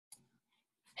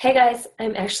Hey guys,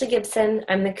 I'm Ashley Gibson.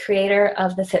 I'm the creator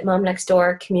of the Fit Mom Next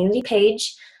Door community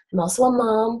page. I'm also a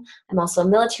mom. I'm also a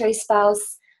military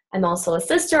spouse. I'm also a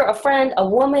sister, a friend, a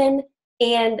woman.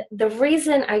 And the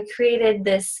reason I created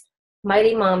this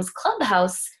Mighty Moms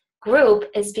Clubhouse group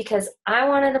is because I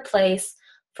wanted a place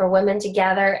for women to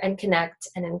gather and connect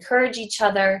and encourage each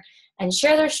other and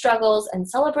share their struggles and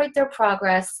celebrate their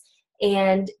progress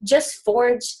and just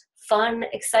forge fun,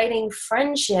 exciting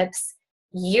friendships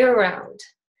year-round.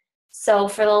 So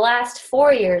for the last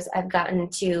 4 years, I've gotten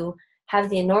to have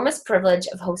the enormous privilege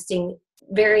of hosting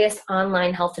various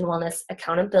online health and wellness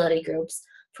accountability groups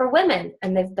for women,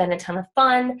 and they've been a ton of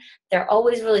fun. They're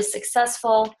always really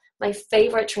successful. My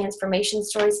favorite transformation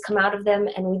stories come out of them,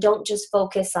 and we don't just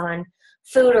focus on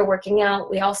food or working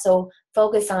out. We also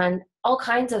focus on all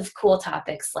kinds of cool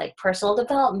topics like personal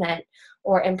development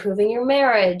or improving your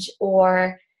marriage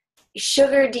or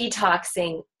sugar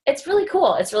detoxing. It's really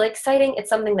cool. It's really exciting. It's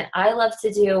something that I love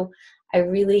to do. I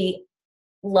really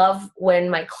love when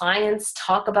my clients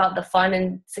talk about the fun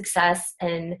and success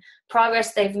and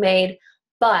progress they've made.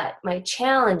 But my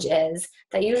challenge is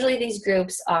that usually these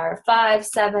groups are 5,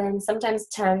 7, sometimes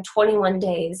 10, 21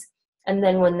 days. And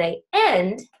then when they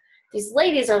end, these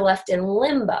ladies are left in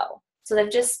limbo. So they've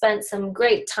just spent some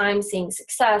great time seeing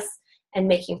success and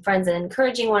making friends and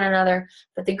encouraging one another.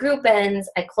 But the group ends,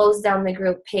 I close down the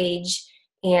group page,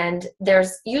 and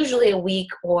there's usually a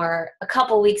week or a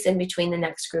couple weeks in between the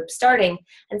next group starting.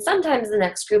 And sometimes the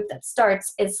next group that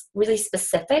starts is really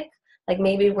specific. Like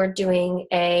maybe we're doing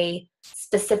a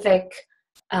specific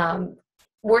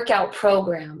workout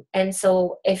program. And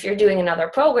so if you're doing another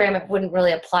program, it wouldn't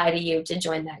really apply to you to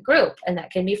join that group. And that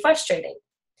can be frustrating.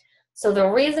 So the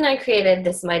reason I created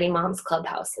this Mighty Moms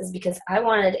Clubhouse is because I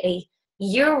wanted a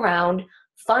year-round,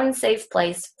 fun, safe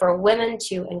place for women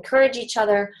to encourage each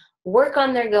other, work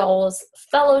on their goals,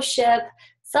 fellowship,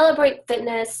 celebrate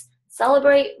fitness,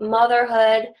 celebrate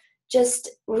motherhood, just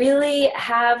really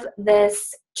have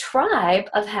this tribe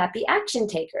of happy action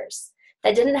takers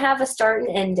that didn't have a start and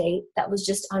end date, that was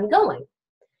just ongoing.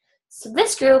 So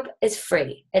this group is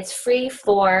free. It's free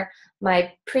for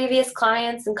my previous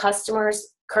clients and customers,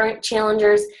 current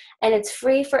challengers, and it's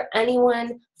free for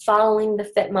anyone following the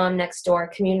Fit Mom Next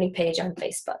Door community page on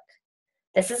Facebook.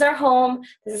 This is our home.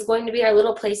 This is going to be our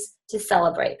little place to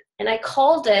celebrate. And I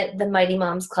called it the Mighty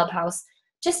Moms Clubhouse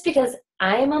just because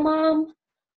I'm a mom,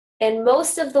 and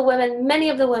most of the women, many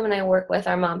of the women I work with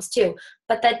are moms too,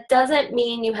 but that doesn't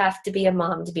mean you have to be a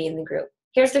mom to be in the group.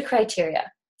 Here's the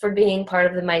criteria for being part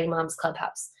of the Mighty Moms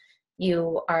Clubhouse.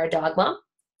 You are a dog mom,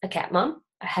 a cat mom,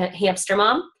 a hamster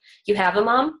mom, you have a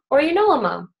mom, or you know a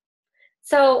mom.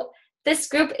 So this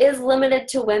group is limited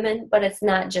to women, but it's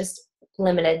not just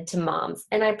limited to moms.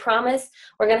 And I promise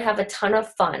we're going to have a ton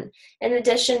of fun. In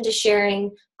addition to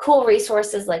sharing cool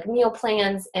resources like meal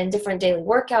plans and different daily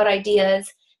workout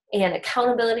ideas and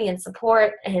accountability and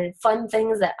support and fun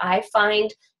things that I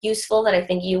find useful that I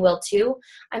think you will too,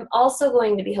 I'm also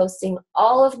going to be hosting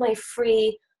all of my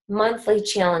free monthly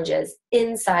challenges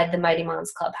inside the Mighty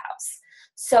Moms Clubhouse.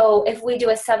 So if we do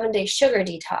a 7-day sugar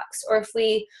detox, or if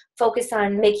we focus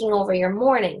on making over your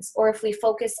mornings, or if we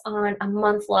focus on a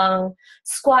month-long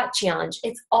squat challenge,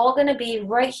 it's all going to be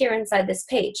right here inside this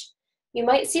page. You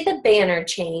might see the banner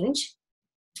change.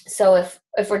 So if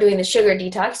we're doing the sugar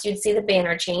detox, you'd see the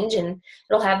banner change, and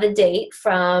it'll have the date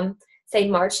from, say,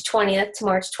 March 20th to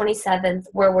March 27th.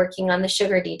 We're working on the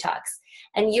sugar detox.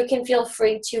 And you can feel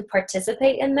free to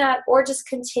participate in that or just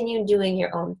continue doing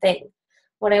your own thing.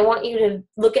 What I want you to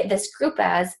look at this group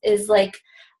as is like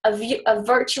a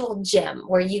virtual gym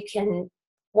where you can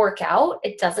work out.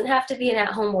 It doesn't have to be an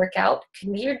at-home workout. It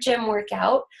can be your gym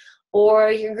workout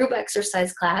or your group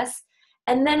exercise class.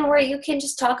 And then where you can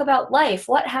just talk about life.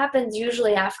 What happens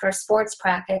usually after a sports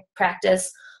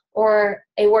practice or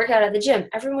a workout at the gym?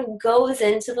 Everyone goes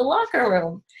into the locker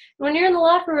room. When you're in the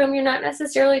locker room, you're not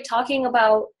necessarily talking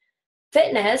about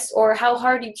fitness or how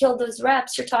hard you killed those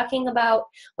reps. You're talking about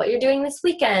what you're doing this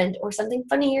weekend or something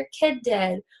funny your kid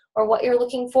did or what you're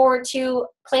looking forward to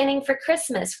planning for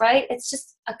Christmas, right? It's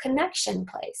just a connection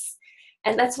place.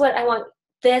 And that's what I want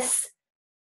this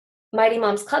Mighty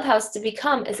Moms Clubhouse to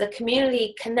become, is a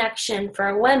community connection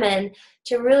for women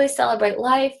to really celebrate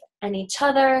life and each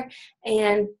other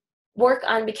and work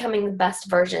on becoming the best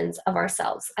versions of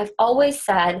ourselves. I've always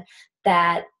said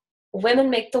that women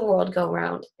make the world go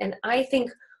round. And I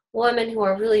think women who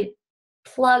are really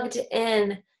plugged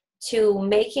in to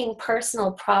making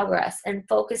personal progress and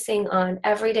focusing on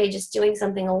every day just doing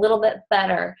something a little bit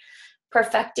better,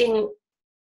 perfecting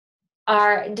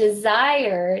our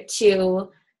desire to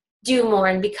do more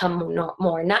and become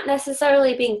more, not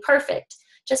necessarily being perfect,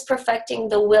 just perfecting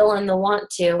the will and the want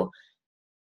to.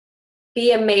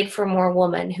 Be a made for more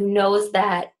woman who knows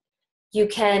that you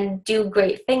can do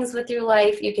great things with your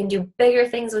life. You can do bigger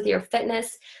things with your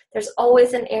fitness. There's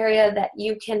always an area that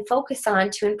you can focus on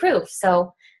to improve.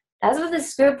 So that's what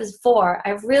this group is for.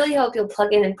 I really hope you'll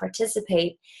plug in and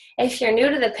participate. If you're new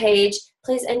to the page,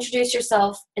 please introduce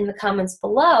yourself in the comments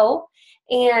below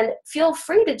and feel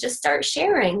free to just start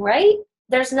sharing, right?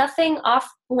 There's nothing off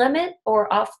limit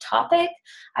or off topic.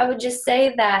 I would just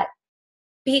say that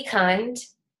be kind,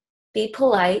 be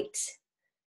polite,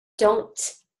 don't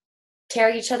tear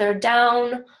each other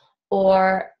down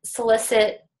or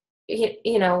solicit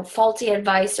faulty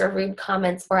advice or rude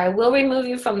comments, or I will remove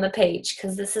you from the page,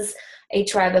 because this is a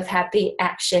tribe of happy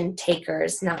action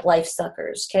takers, not life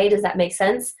suckers. Okay, does that make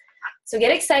sense? So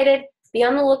get excited, be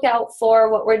on the lookout for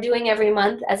what we're doing every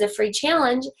month as a free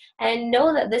challenge, and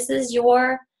know that this is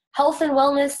your health and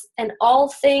wellness and all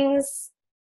things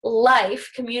life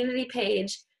community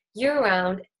page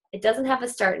year-round. It doesn't have a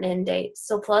start and end date,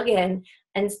 so plug in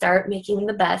and start making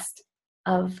the best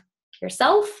of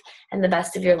yourself and the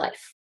best of your life.